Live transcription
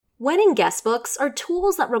Wedding guest books are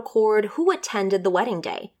tools that record who attended the wedding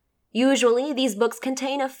day. Usually, these books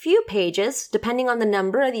contain a few pages, depending on the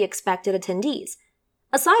number of the expected attendees.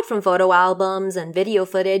 Aside from photo albums and video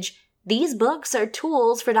footage, these books are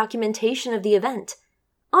tools for documentation of the event.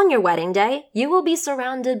 On your wedding day, you will be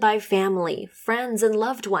surrounded by family, friends, and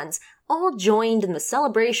loved ones, all joined in the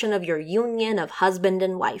celebration of your union of husband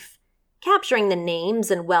and wife. Capturing the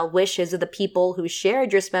names and well wishes of the people who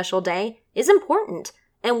shared your special day is important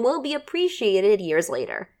and will be appreciated years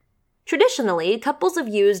later. Traditionally, couples have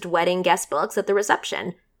used wedding guest books at the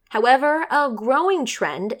reception. However, a growing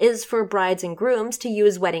trend is for brides and grooms to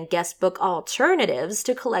use wedding guest book alternatives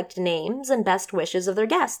to collect names and best wishes of their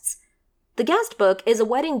guests. The guest book is a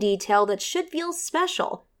wedding detail that should feel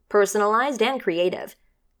special, personalized, and creative.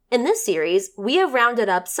 In this series, we have rounded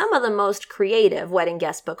up some of the most creative wedding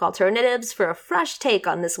guest book alternatives for a fresh take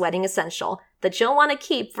on this wedding essential that you'll want to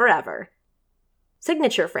keep forever.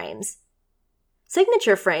 Signature frames.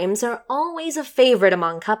 Signature frames are always a favorite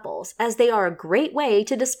among couples, as they are a great way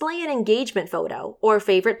to display an engagement photo or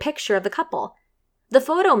favorite picture of the couple. The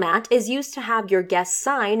photo mat is used to have your guests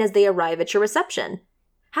sign as they arrive at your reception.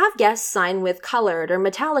 Have guests sign with colored or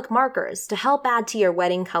metallic markers to help add to your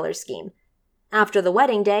wedding color scheme. After the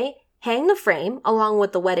wedding day, hang the frame along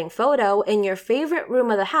with the wedding photo in your favorite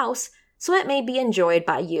room of the house so it may be enjoyed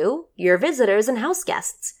by you, your visitors, and house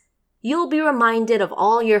guests. You'll be reminded of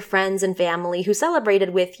all your friends and family who celebrated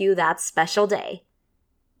with you that special day.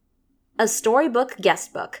 A storybook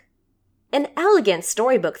guest book. An elegant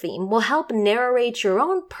storybook theme will help narrate your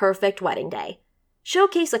own perfect wedding day.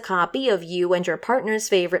 Showcase a copy of you and your partner's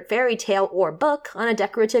favorite fairy tale or book on a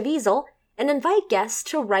decorative easel and invite guests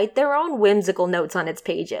to write their own whimsical notes on its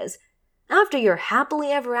pages. After your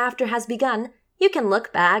happily ever after has begun, you can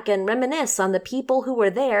look back and reminisce on the people who were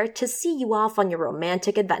there to see you off on your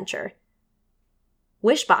romantic adventure.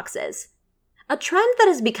 Wish boxes. A trend that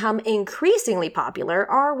has become increasingly popular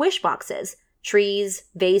are wish boxes, trees,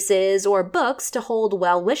 vases, or books to hold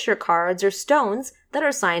well-wisher cards or stones that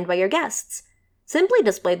are signed by your guests. Simply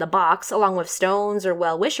display the box along with stones or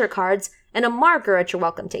well-wisher cards and a marker at your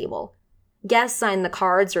welcome table. Guests sign the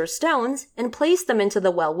cards or stones and place them into the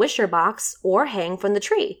well-wisher box or hang from the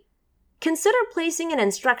tree. Consider placing an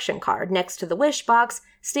instruction card next to the wish box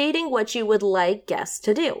stating what you would like guests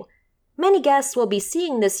to do. Many guests will be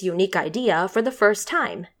seeing this unique idea for the first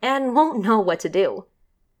time and won't know what to do.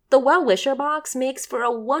 The well-wisher box makes for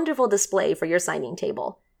a wonderful display for your signing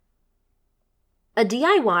table. A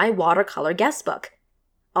DIY watercolor guest book.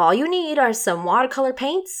 All you need are some watercolor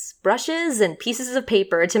paints, brushes, and pieces of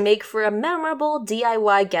paper to make for a memorable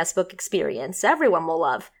DIY guest book experience everyone will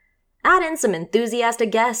love. Add in some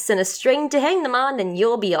enthusiastic guests and a string to hang them on and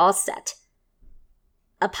you'll be all set.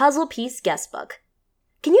 A puzzle piece guest book.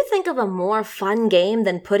 Can you think of a more fun game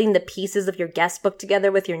than putting the pieces of your guest book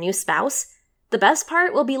together with your new spouse? The best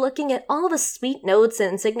part will be looking at all the sweet notes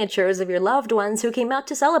and signatures of your loved ones who came out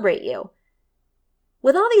to celebrate you.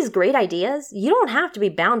 With all these great ideas, you don't have to be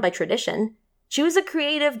bound by tradition. Choose a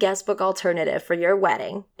creative guest book alternative for your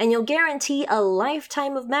wedding, and you'll guarantee a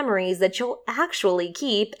lifetime of memories that you'll actually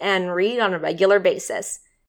keep and read on a regular basis.